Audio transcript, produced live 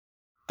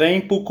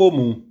Tempo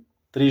comum,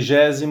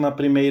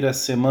 31ª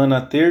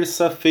semana,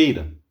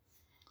 terça-feira.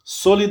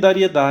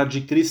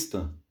 Solidariedade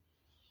cristã.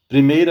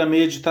 Primeira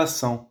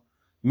meditação.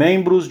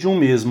 Membros de um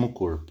mesmo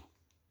corpo.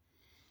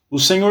 O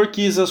Senhor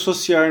quis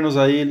associar-nos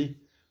a Ele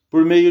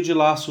por meio de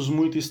laços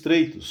muito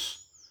estreitos,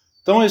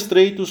 tão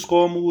estreitos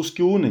como os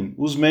que unem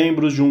os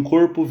membros de um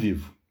corpo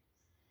vivo.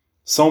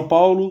 São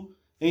Paulo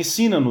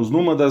ensina-nos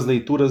numa das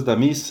leituras da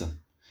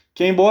missa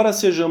que, embora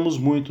sejamos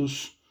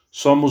muitos,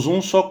 somos um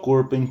só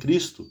corpo em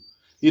Cristo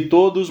e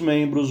todos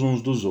membros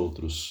uns dos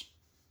outros.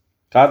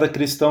 Cada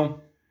cristão,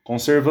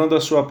 conservando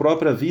a sua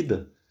própria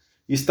vida,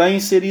 está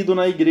inserido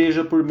na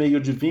Igreja por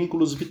meio de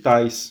vínculos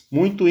vitais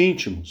muito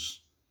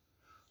íntimos.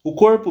 O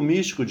corpo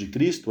místico de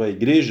Cristo, a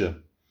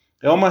Igreja,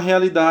 é uma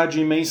realidade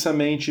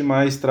imensamente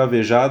mais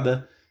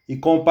travejada e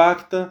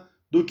compacta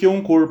do que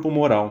um corpo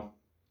moral,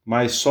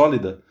 mais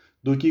sólida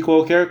do que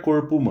qualquer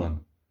corpo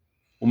humano.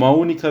 Uma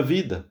única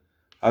vida,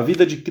 a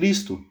vida de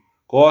Cristo,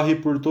 corre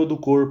por todo o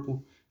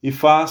corpo e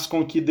faz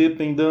com que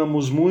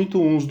dependamos muito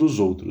uns dos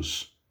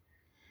outros.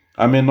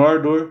 A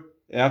menor dor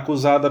é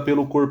acusada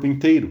pelo corpo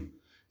inteiro,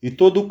 e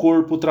todo o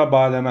corpo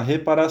trabalha na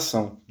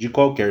reparação de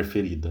qualquer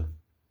ferida.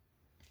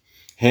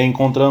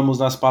 Reencontramos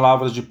nas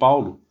palavras de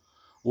Paulo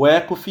o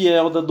eco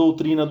fiel da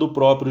doutrina do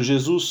próprio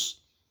Jesus,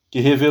 que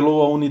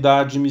revelou a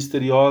unidade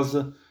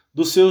misteriosa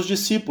dos seus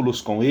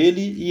discípulos com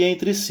ele e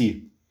entre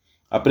si,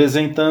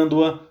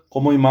 apresentando-a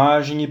como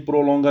imagem e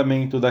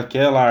prolongamento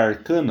daquela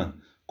arcana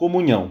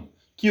comunhão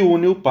que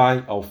une o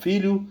Pai ao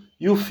Filho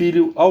e o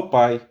Filho ao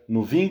Pai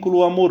no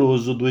vínculo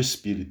amoroso do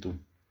Espírito.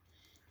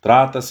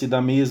 Trata-se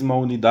da mesma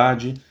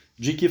unidade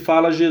de que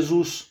fala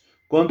Jesus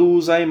quando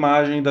usa a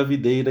imagem da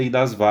videira e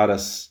das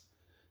varas.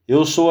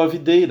 Eu sou a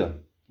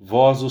videira,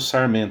 vós os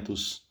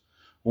sarmentos.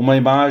 Uma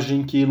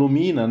imagem que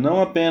ilumina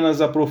não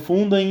apenas a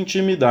profunda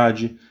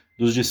intimidade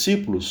dos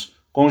discípulos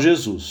com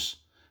Jesus,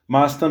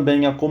 mas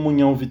também a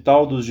comunhão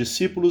vital dos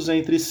discípulos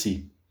entre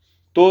si.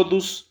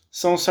 Todos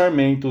são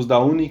sarmentos da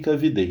única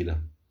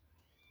videira.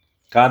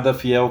 Cada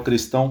fiel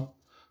cristão,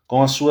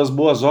 com as suas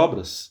boas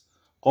obras,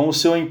 com o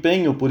seu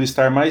empenho por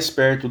estar mais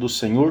perto do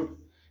Senhor,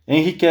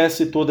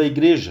 enriquece toda a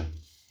Igreja,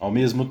 ao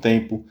mesmo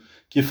tempo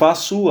que faz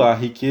sua a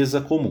riqueza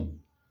comum.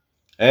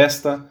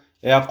 Esta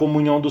é a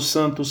comunhão dos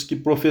santos que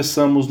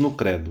professamos no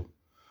credo.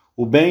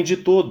 O bem de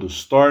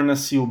todos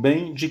torna-se o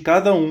bem de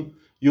cada um,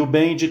 e o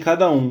bem de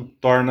cada um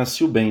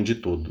torna-se o bem de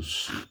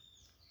todos.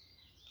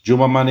 De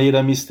uma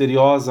maneira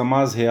misteriosa,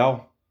 mas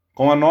real,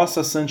 com a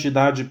nossa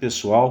santidade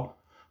pessoal,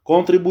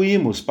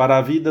 contribuímos para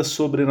a vida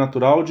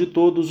sobrenatural de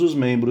todos os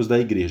membros da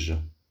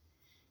Igreja.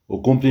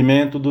 O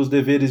cumprimento dos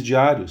deveres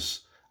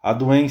diários, a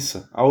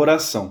doença, a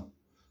oração,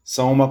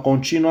 são uma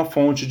contínua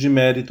fonte de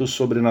méritos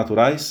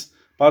sobrenaturais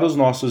para os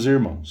nossos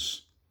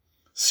irmãos.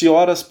 Se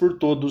oras por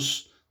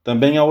todos,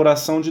 também a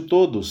oração de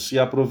todos se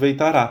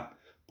aproveitará,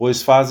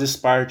 pois fazes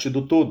parte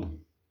do todo.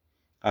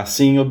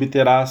 Assim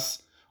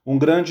obterás um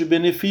grande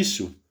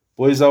benefício,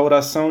 pois a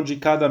oração de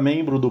cada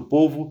membro do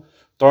povo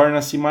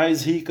torna-se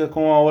mais rica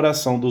com a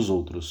oração dos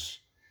outros.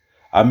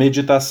 A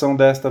meditação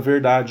desta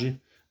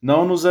verdade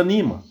não nos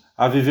anima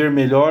a viver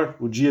melhor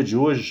o dia de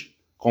hoje,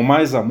 com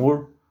mais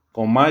amor,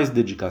 com mais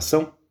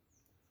dedicação?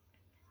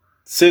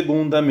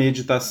 Segunda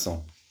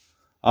meditação.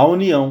 A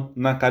união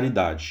na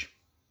caridade.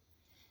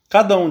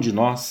 Cada um de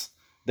nós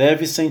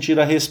deve sentir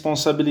a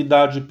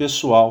responsabilidade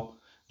pessoal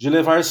de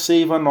levar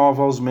seiva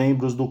nova aos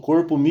membros do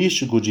corpo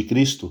místico de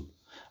Cristo,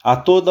 a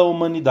toda a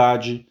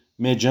humanidade,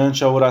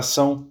 mediante a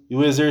oração e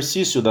o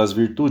exercício das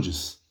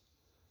virtudes.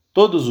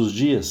 Todos os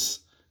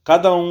dias,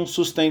 cada um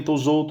sustenta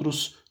os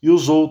outros e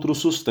os outros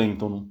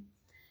sustentam-no.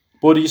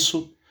 Por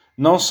isso,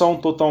 não são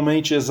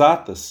totalmente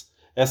exatas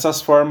essas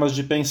formas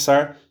de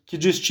pensar que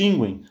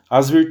distinguem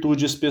as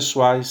virtudes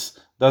pessoais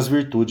das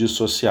virtudes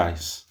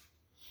sociais.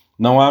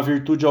 Não há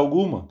virtude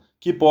alguma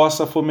que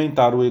possa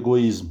fomentar o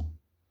egoísmo.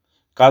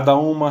 Cada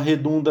uma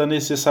redunda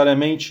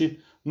necessariamente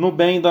no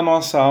bem da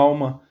nossa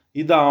alma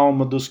e da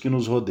alma dos que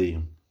nos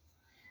rodeiam.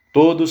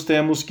 Todos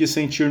temos que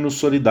sentir-nos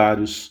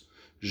solidários,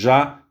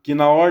 já que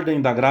na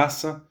ordem da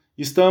graça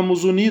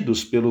estamos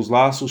unidos pelos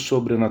laços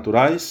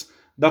sobrenaturais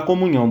da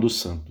comunhão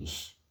dos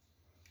santos.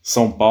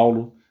 São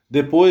Paulo,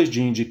 depois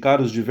de indicar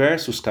os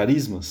diversos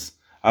carismas,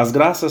 as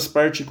graças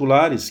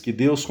particulares que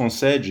Deus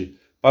concede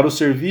para o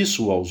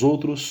serviço aos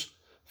outros,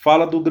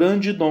 fala do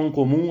grande dom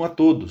comum a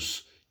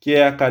todos, que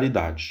é a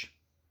caridade.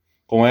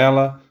 Com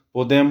ela,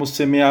 podemos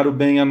semear o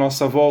bem à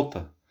nossa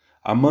volta,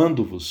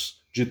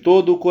 amando-vos de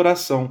todo o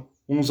coração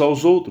uns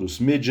aos outros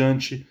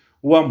mediante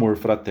o amor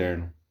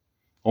fraterno,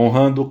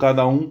 honrando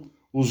cada um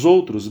os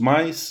outros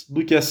mais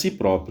do que a si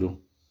próprio,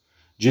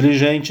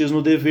 diligentes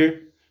no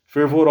dever,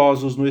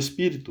 fervorosos no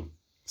espírito,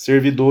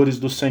 servidores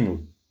do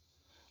Senhor,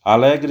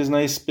 alegres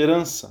na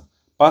esperança,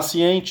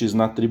 pacientes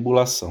na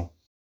tribulação,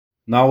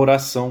 na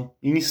oração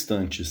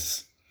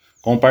instantes,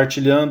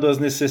 compartilhando as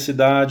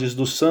necessidades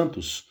dos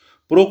santos,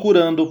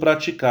 procurando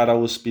praticar a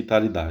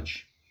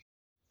hospitalidade.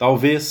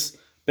 Talvez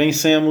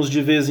pensemos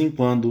de vez em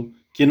quando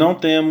que não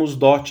temos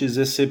dotes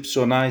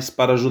excepcionais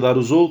para ajudar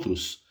os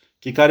outros,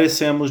 que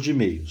carecemos de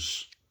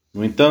meios.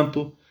 No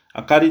entanto,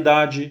 A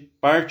caridade,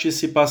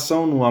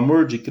 participação no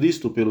amor de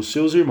Cristo pelos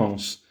seus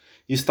irmãos,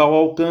 está ao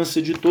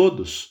alcance de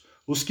todos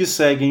os que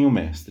seguem o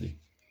Mestre.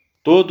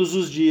 Todos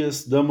os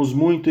dias damos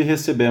muito e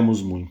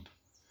recebemos muito.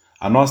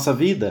 A nossa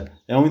vida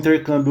é um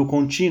intercâmbio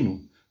contínuo,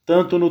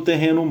 tanto no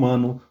terreno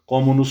humano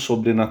como no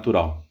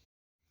sobrenatural.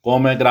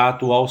 Como é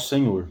grato ao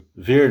Senhor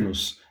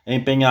ver-nos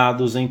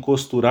empenhados em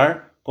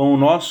costurar com o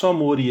nosso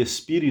amor e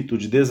espírito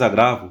de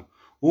desagravo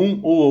um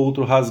ou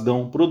outro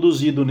rasgão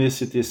produzido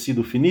nesse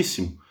tecido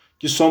finíssimo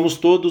que somos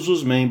todos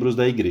os membros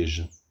da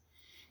Igreja.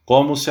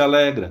 Como se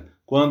alegra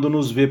quando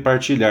nos vê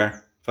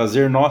partilhar,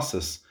 fazer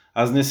nossas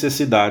as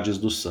necessidades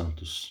dos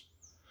santos.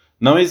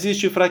 Não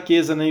existe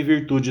fraqueza nem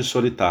virtude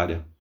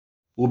solitária.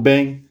 O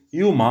bem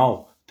e o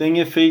mal têm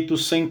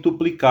efeitos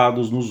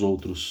centuplicados nos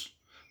outros.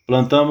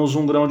 Plantamos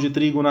um grão de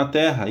trigo na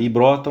terra e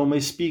brota uma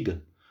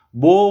espiga,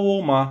 boa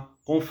ou má,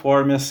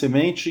 conforme a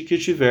semente que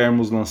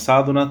tivermos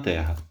lançado na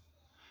terra.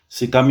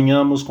 Se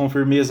caminhamos com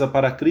firmeza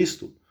para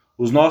Cristo,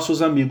 os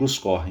nossos amigos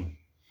correm.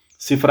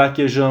 Se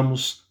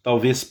fraquejamos,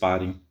 talvez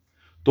parem.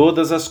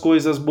 Todas as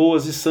coisas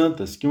boas e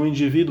santas que um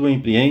indivíduo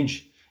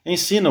empreende,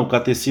 ensina o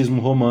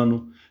catecismo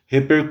romano,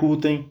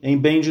 repercutem em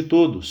bem de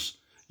todos,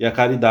 e a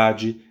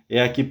caridade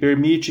é a que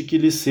permite que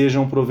lhes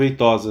sejam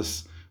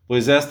proveitosas,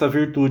 pois esta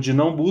virtude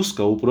não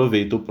busca o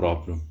proveito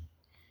próprio.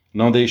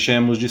 Não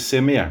deixemos de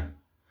semear.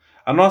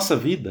 A nossa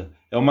vida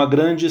é uma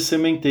grande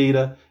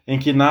sementeira em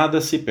que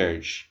nada se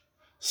perde.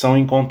 São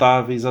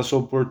incontáveis as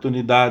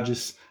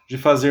oportunidades de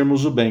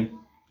fazermos o bem,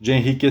 de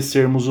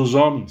enriquecermos os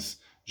homens,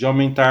 de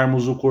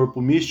aumentarmos o corpo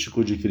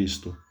místico de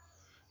Cristo.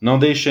 Não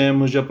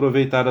deixemos de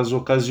aproveitar as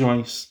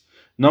ocasiões,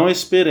 não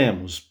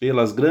esperemos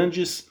pelas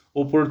grandes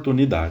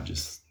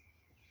oportunidades.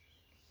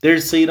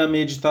 Terceira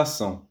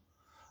meditação: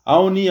 a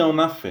união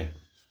na fé.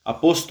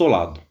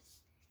 Apostolado.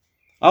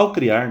 Ao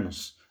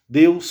criar-nos,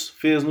 Deus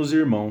fez-nos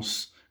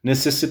irmãos,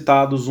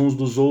 necessitados uns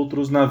dos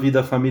outros na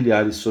vida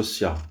familiar e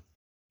social.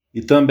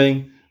 E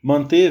também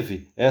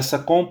manteve essa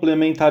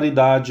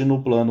complementaridade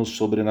no plano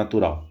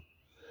sobrenatural.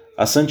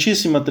 A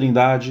Santíssima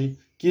Trindade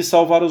quis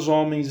salvar os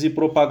homens e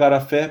propagar a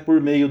fé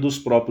por meio dos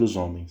próprios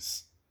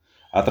homens.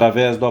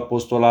 Através do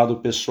apostolado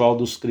pessoal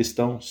dos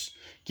cristãos,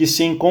 que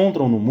se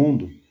encontram no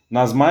mundo,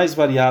 nas mais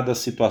variadas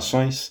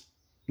situações,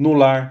 no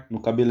lar,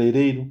 no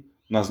cabeleireiro,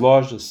 nas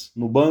lojas,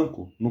 no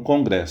banco, no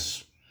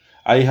congresso,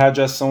 a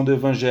irradiação do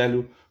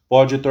Evangelho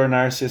pode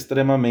tornar-se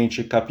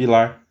extremamente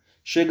capilar,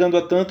 chegando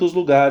a tantos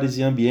lugares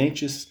e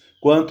ambientes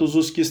quantos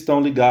os que estão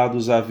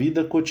ligados à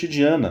vida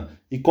cotidiana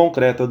e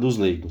concreta dos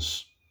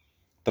leigos.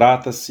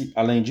 Trata-se,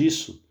 além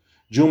disso,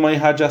 de uma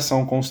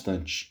irradiação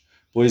constante,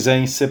 pois é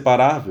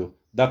inseparável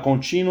da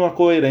contínua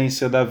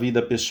coerência da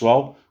vida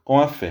pessoal com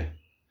a fé,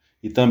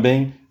 e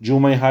também de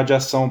uma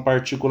irradiação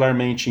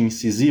particularmente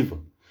incisiva,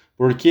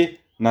 porque,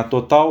 na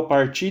total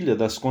partilha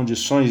das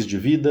condições de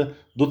vida,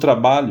 do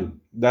trabalho,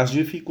 das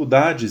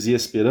dificuldades e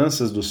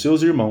esperanças dos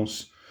seus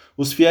irmãos,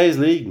 os fiéis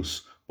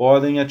leigos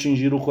podem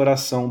atingir o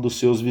coração dos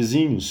seus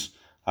vizinhos,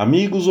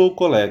 amigos ou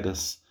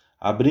colegas,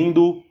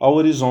 abrindo-o ao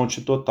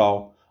horizonte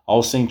total,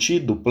 ao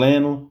sentido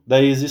pleno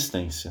da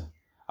existência,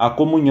 à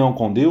comunhão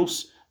com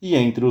Deus e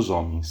entre os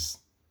homens.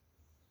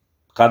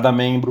 Cada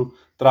membro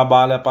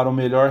trabalha para o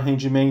melhor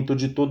rendimento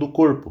de todo o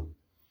corpo.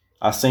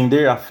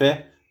 Acender a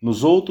fé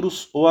nos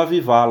outros ou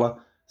avivá-la,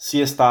 se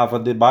estava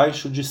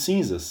debaixo de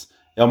cinzas,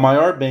 é o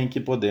maior bem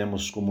que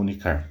podemos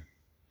comunicar.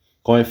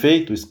 Com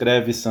efeito,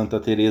 escreve Santa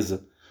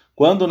Teresa,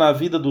 quando na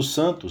vida dos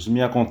santos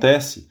me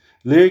acontece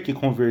ler que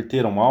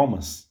converteram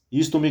almas,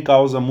 isto me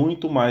causa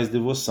muito mais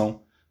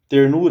devoção,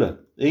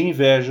 ternura e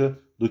inveja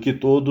do que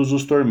todos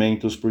os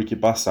tormentos por que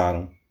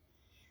passaram.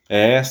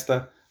 É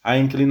esta a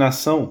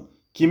inclinação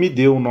que me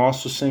deu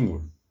nosso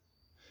Senhor.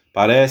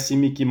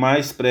 Parece-me que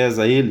mais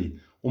preza Ele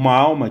uma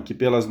alma que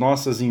pelas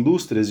nossas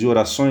indústrias e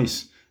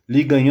orações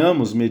lhe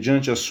ganhamos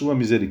mediante a sua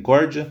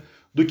misericórdia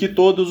do que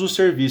todos os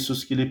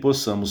serviços que lhe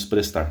possamos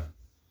prestar.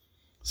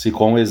 Se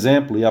com o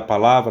exemplo e a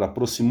palavra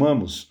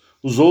aproximamos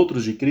os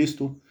outros de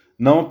Cristo,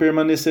 não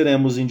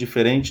permaneceremos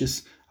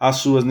indiferentes às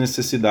suas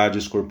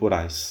necessidades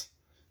corporais.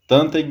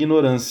 Tanta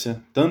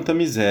ignorância, tanta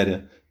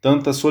miséria,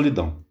 tanta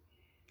solidão.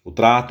 O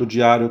trato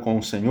diário com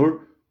o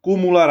Senhor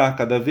cumulará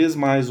cada vez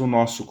mais o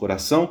nosso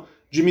coração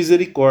de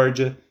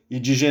misericórdia e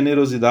de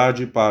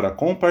generosidade para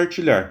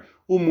compartilhar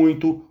o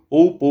muito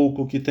ou o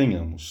pouco que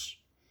tenhamos.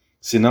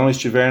 Se não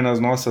estiver nas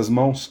nossas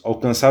mãos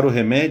alcançar o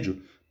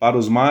remédio para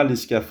os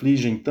males que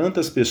afligem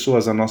tantas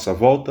pessoas à nossa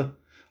volta,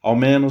 ao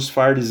menos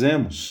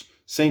fardizemos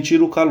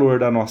sentir o calor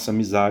da nossa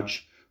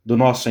amizade, do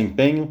nosso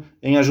empenho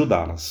em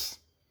ajudá-las.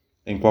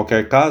 Em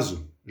qualquer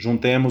caso,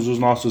 juntemos os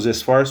nossos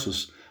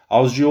esforços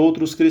aos de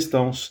outros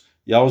cristãos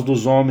e aos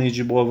dos homens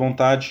de boa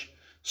vontade,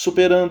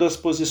 superando as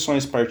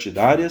posições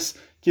partidárias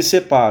que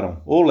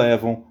separam ou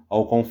levam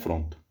ao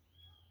confronto.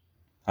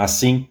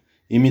 Assim,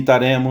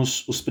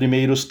 imitaremos os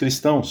primeiros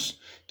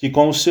cristãos, que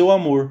com o seu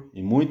amor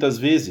e muitas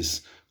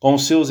vezes com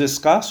seus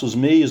escassos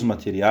meios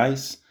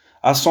materiais,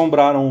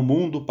 assombraram o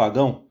mundo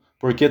pagão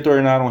porque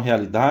tornaram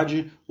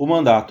realidade o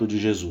mandato de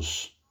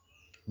Jesus.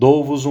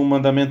 Dou-vos um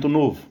mandamento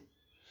novo,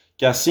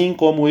 que assim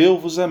como eu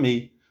vos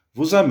amei,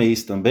 vos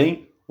ameis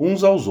também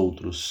uns aos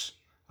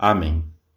outros. Amém.